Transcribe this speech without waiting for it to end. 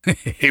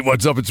Hey,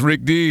 what's up? It's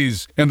Rick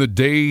Dees. And the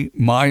day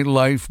my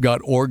life got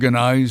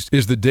organized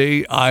is the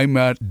day I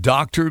met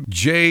Dr.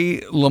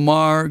 J.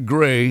 Lamar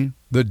Gray,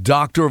 the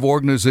doctor of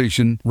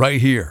organization,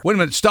 right here. Wait a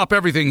minute. Stop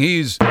everything.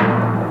 He's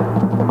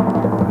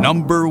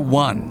number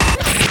one.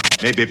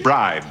 Maybe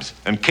bribes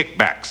and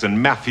kickbacks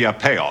and mafia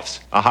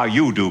payoffs are how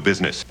you do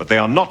business, but they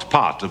are not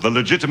part of the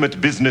legitimate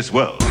business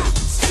world.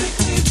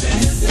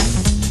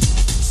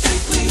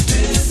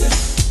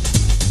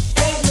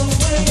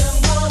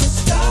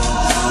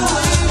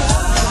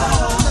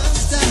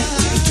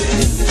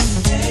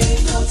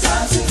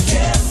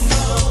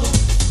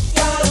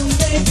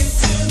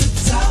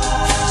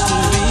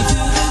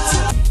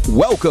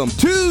 Welcome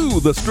to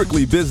the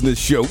Strictly Business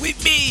Show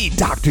with me,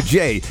 Dr.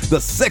 J, the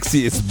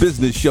sexiest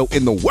business show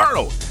in the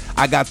world.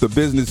 I got the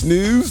business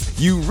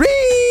news you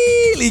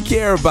really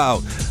care about.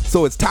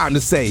 So it's time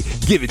to say,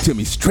 give it to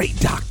me straight,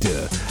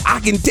 doctor. I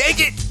can take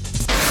it.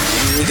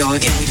 Here we go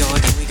again.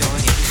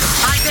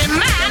 I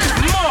demand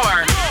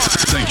more.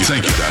 Thank you,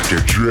 Dr.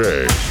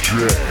 J.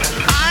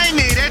 I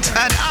need it,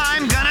 and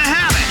I'm gonna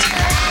have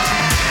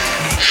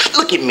it.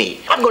 Look at me.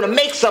 I'm gonna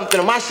make something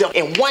of myself,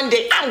 and one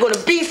day I'm gonna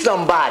be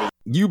somebody.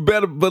 You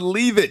better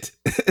believe it.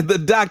 The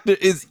doctor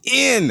is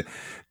in.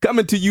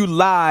 Coming to you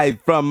live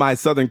from my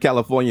Southern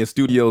California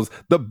studios,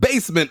 the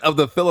basement of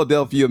the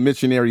Philadelphia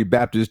Missionary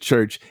Baptist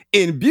Church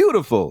in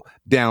beautiful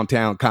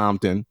downtown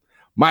Compton.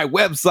 My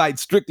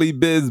website,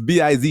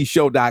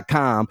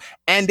 strictlybizshow.com,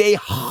 and a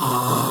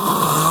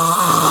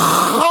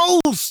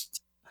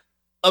host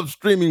of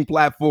streaming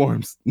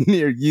platforms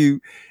near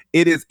you.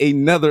 It is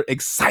another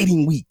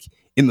exciting week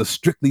in the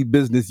Strictly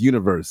Business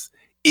universe.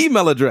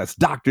 Email address,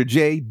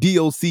 drj,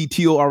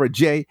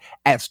 doctorj,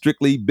 at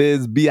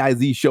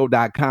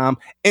strictlybizshow.com.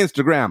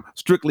 Instagram,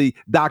 strictly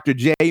Dr.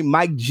 J.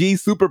 Mike G,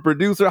 super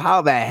producer.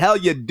 How the hell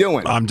you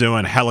doing? I'm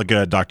doing hella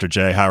good, Dr.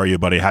 J. How are you,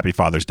 buddy? Happy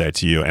Father's Day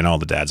to you and all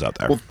the dads out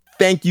there. Well,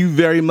 thank you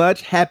very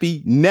much.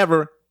 Happy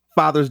never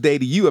Father's Day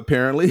to you,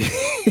 apparently.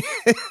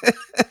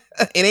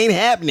 It ain't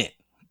happening.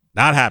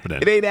 Not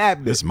happening. It ain't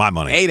happening. This is my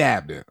money. Ain't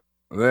happening.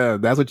 Well,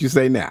 that's what you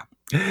say now.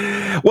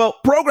 Well,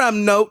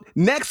 program note,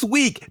 next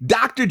week,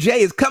 Dr.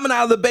 J is coming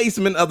out of the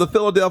basement of the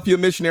Philadelphia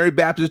Missionary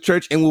Baptist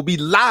Church and will be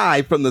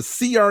live from the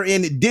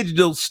CRN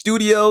Digital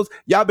Studios.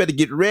 Y'all better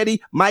get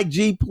ready. Mike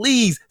G,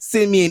 please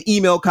send me an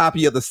email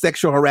copy of the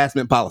sexual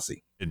harassment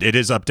policy. It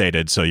is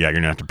updated, so yeah, you're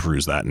going to have to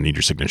peruse that and need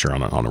your signature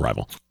on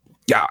arrival.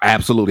 Yeah,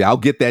 absolutely. I'll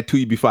get that to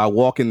you before I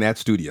walk in that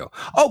studio.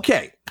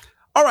 Okay.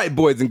 All right,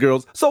 boys and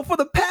girls. So for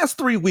the past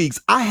 3 weeks,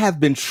 I have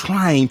been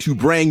trying to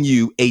bring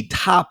you a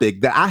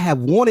topic that I have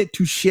wanted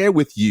to share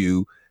with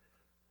you,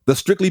 the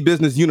Strictly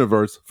Business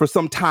universe, for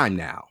some time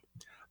now.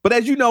 But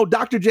as you know,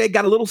 Dr. J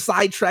got a little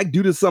sidetracked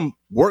due to some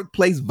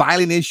workplace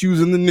violent issues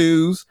in the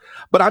news.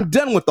 But I'm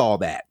done with all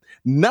that.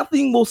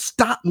 Nothing will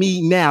stop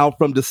me now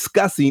from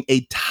discussing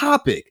a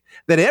topic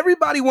that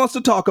everybody wants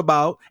to talk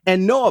about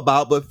and know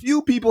about, but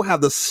few people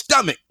have the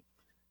stomach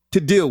to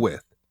deal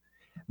with.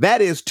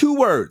 That is 2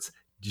 words.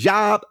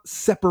 Job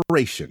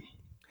separation.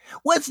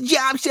 What's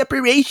job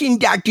separation,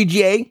 Dr.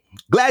 J?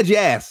 Glad you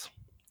asked.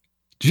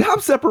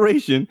 Job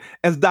separation,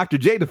 as Dr.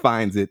 J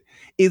defines it,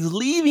 is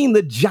leaving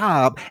the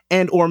job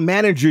and or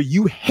manager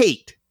you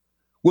hate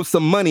with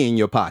some money in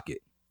your pocket.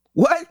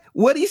 What?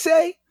 What'd he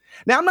say?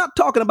 Now, I'm not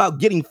talking about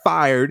getting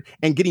fired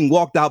and getting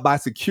walked out by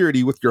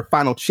security with your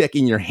final check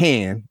in your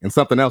hand and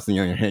something else in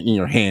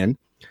your hand.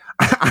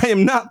 I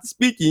am not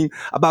speaking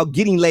about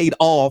getting laid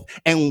off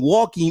and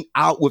walking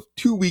out with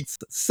 2 weeks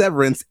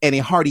severance and a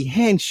hearty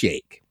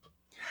handshake.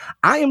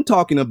 I am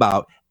talking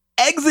about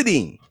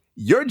exiting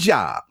your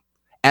job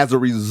as a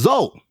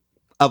result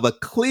of a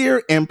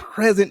clear and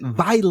present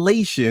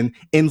violation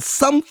in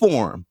some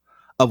form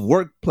of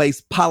workplace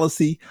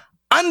policy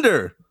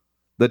under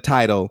the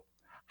title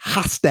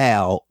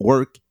hostile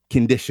work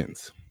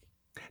conditions.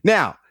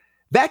 Now,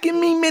 that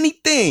can mean many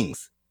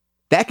things.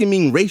 That can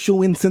mean racial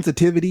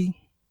insensitivity.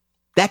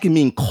 That can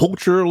mean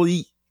cultural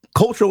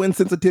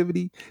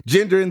insensitivity,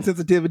 gender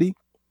insensitivity,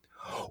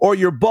 or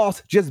your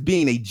boss just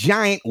being a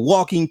giant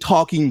walking,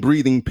 talking,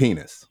 breathing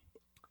penis.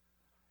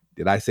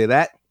 Did I say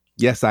that?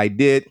 Yes, I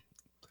did.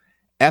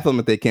 F them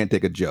if they can't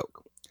take a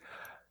joke.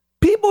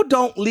 People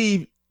don't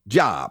leave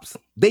jobs.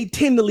 They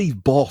tend to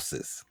leave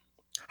bosses.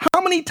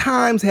 How many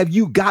times have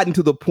you gotten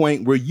to the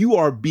point where you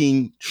are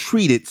being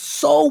treated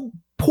so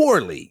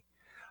poorly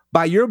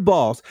by your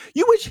boss,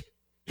 you wish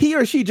he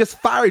or she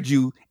just fired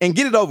you and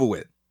get it over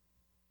with?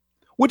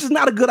 Which is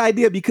not a good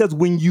idea, because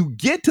when you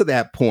get to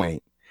that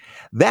point,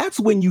 that's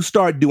when you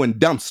start doing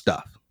dumb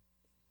stuff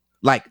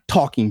like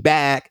talking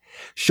back,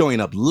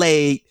 showing up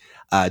late,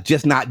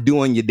 just not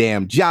doing your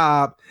damn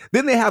job.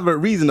 Then they have a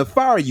reason to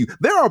fire you.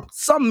 There are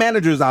some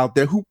managers out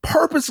there who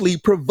purposely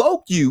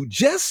provoke you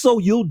just so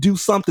you'll do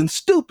something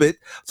stupid,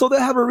 so they'll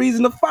have a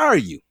reason to fire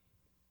you.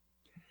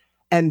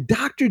 And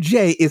Dr.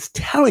 J is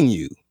telling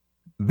you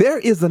there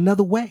is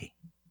another way.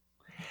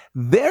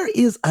 There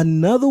is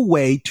another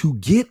way to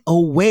get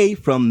away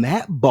from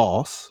that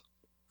boss,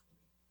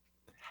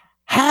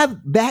 have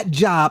that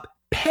job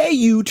pay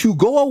you to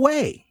go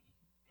away,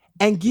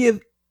 and give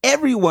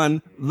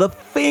everyone the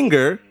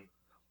finger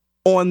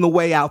on the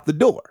way out the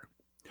door,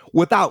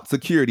 without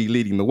security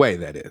leading the way,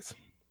 that is.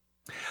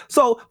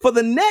 So for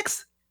the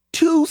next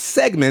 2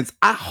 segments,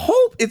 I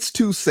hope it's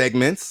 2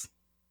 segments.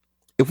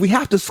 If we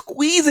have to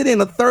squeeze it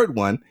in a third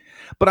one,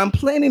 but I'm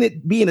planning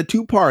it being a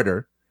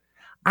 2-parter,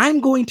 I'm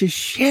going to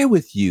share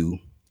with you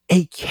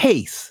a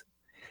case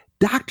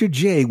Dr.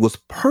 J was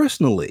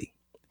personally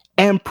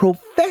and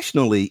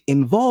professionally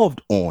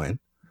involved on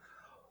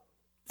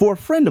for a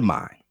friend of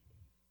mine,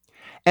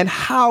 and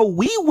how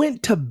we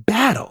went to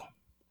battle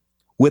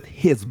with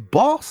his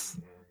boss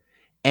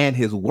and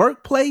his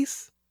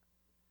workplace,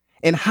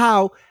 and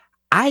how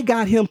I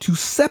got him to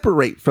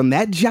separate from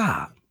that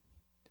job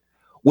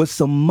with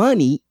some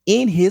money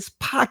in his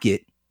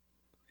pocket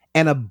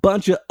and a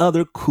bunch of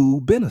other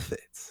cool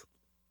benefits.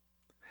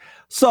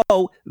 So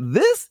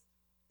this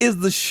is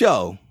the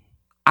show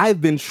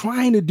I've been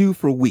trying to do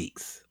for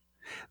weeks.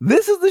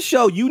 This is the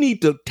show you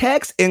need to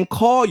text and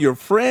call your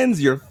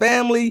friends, your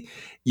family,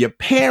 your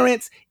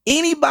parents,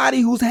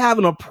 anybody who's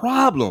having a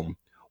problem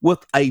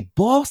with a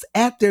boss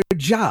at their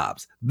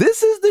jobs.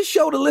 This is the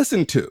show to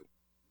listen to.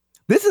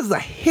 This is a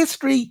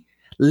history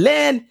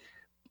land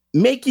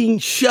making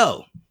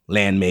show.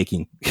 Land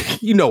making,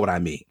 you know what I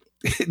mean.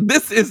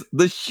 This is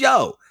the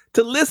show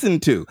to listen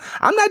to.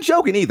 I'm not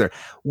joking either.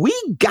 We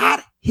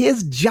got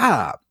his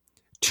job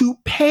to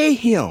pay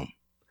him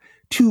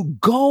to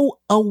go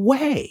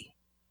away.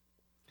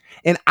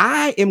 And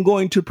I am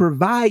going to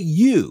provide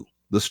you,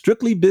 the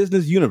Strictly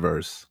Business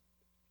universe,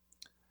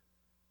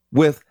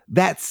 with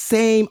that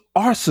same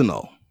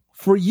arsenal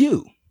for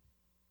you.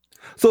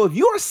 So if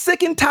you are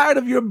sick and tired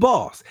of your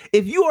boss,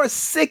 if you are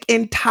sick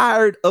and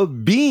tired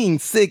of being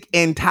sick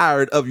and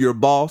tired of your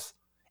boss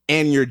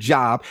and your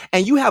job,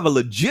 and you have a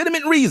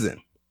legitimate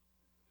reason,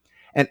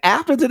 and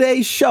after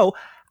today's show,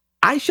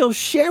 I shall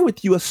share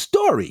with you a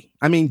story.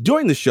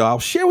 During the show, I'll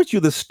share with you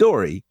the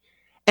story,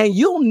 and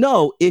you'll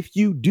know if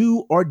you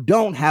do or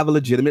don't have a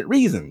legitimate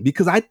reason,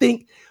 because I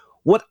think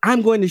what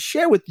I'm going to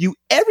share with you,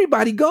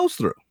 everybody goes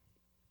through.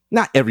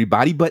 Not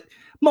everybody, but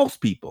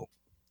most people,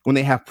 when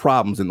they have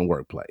problems in the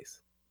workplace.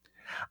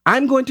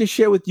 I'm going to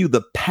share with you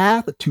the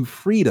path to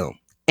freedom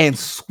and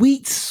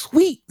sweet,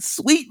 sweet,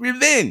 sweet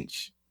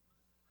revenge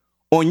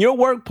on your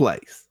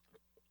workplace.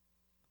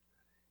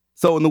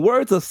 So in the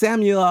words of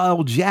Samuel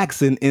L.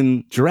 Jackson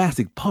in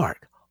Jurassic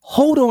Park,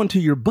 hold on to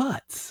your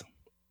butts.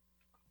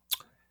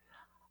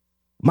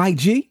 Mike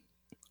G,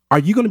 are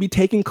you going to be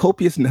taking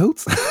copious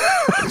notes?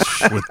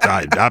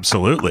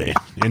 Absolutely.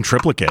 In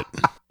triplicate.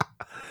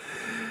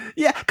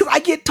 Yeah, because I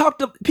get talked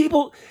to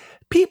people,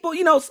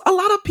 a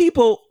lot of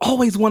people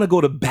always want to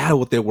go to battle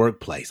with their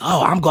workplace.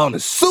 Oh, I'm going to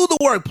sue the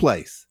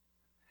workplace.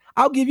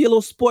 I'll give you a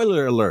little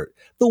spoiler alert.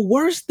 The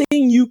worst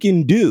thing you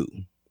can do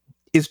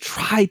is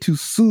try to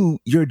sue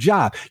your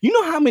job. You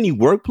know how many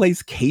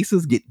workplace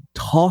cases get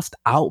tossed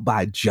out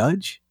by a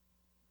judge?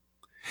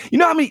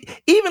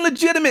 Even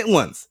legitimate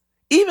ones,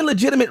 even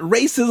legitimate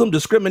racism,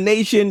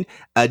 discrimination,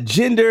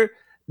 gender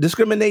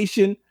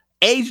discrimination,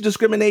 age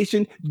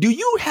discrimination. Do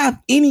you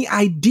have any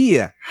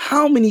idea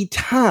how many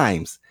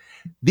times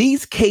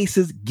these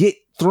cases get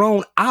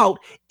thrown out,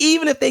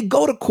 even if they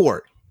go to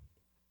court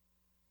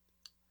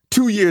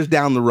 2 years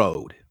down the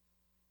road?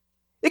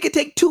 It could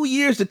take 2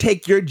 years to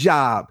take your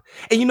job.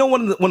 And you know,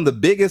 one of the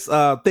biggest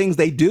things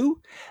they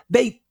do,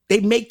 they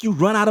make you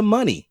run out of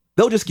money.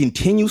 They'll just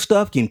continue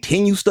stuff. You're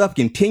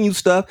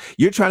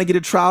trying to get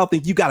a trial,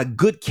 think you got a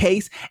good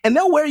case, and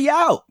they'll wear you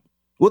out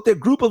with their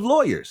group of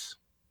lawyers.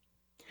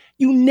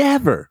 You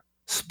never,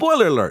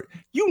 spoiler alert,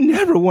 you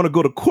never want to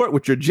go to court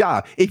with your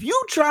job. If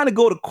you're trying to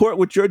go to court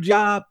with your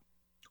job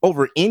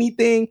over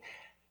anything,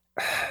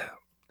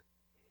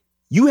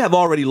 you have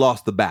already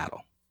lost the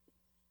battle.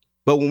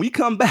 But when we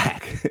come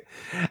back,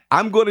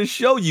 I'm going to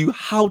show you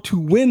how to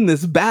win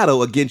this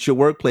battle against your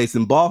workplace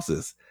and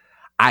bosses.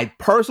 I'm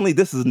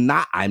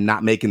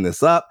not making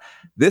this up.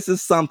 This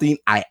is something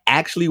I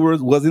actually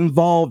was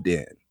involved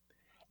in.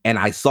 And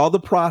I saw the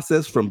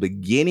process from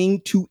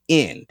beginning to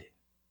end.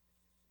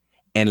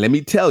 And let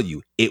me tell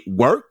you, it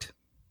worked.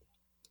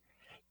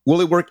 Will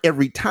it work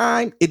every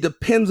time? It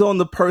depends on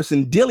the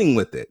person dealing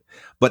with it.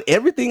 But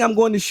everything I'm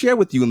going to share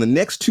with you in the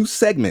next 2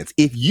 segments,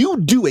 if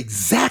you do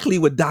exactly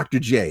what Dr.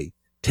 J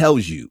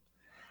tells you,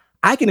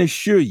 I can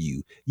assure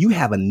you, you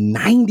have a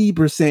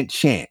 90%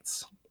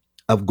 chance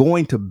of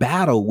going to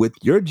battle with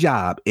your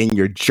job and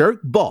your jerk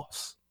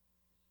boss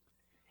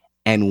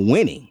and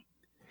winning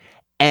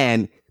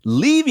and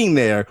leaving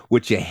there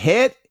with your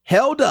head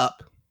held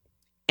up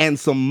and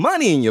some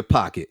money in your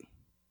pocket.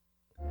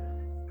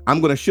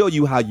 I'm going to show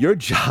you how your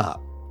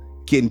job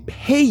can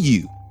pay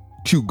you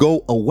to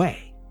go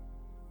away.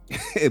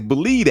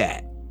 Believe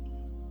that.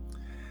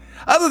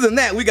 Other than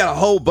that, we got a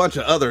whole bunch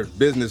of other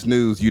business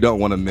news you don't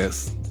want to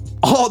miss.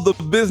 All the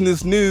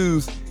business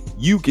news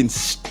you can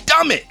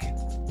stomach.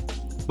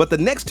 But the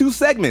next 2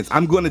 segments,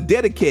 I'm going to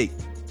dedicate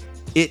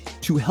it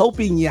to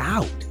helping you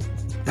out.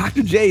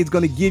 Dr. J is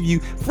going to give you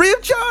free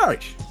of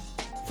charge.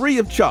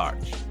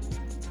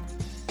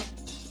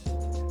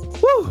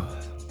 Woo.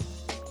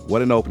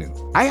 What an opening.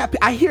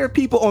 I hear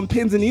people on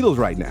pins and needles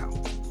right now.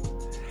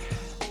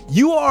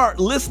 You are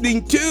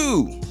listening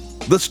to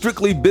the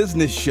Strictly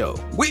Business Show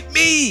with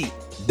me,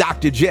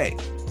 Dr. J,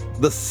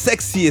 the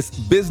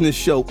sexiest business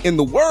show in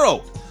the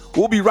world.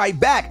 We'll be right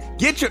back.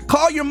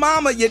 Call your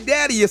mama, your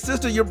daddy, your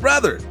sister, your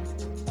brother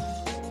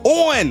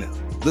on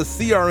the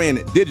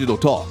CRN Digital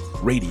Talk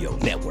Radio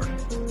Network.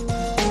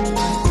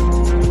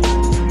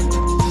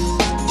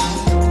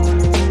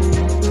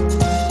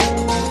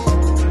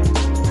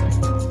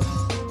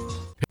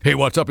 Hey,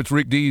 what's up? It's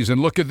Rick Dees,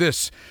 and look at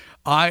this.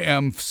 I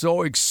am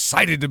so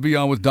excited to be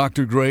on with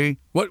Dr. Gray.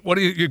 What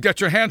do you got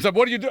your hands up?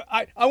 What do you do?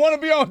 I want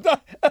to be on with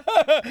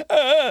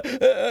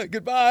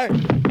Goodbye.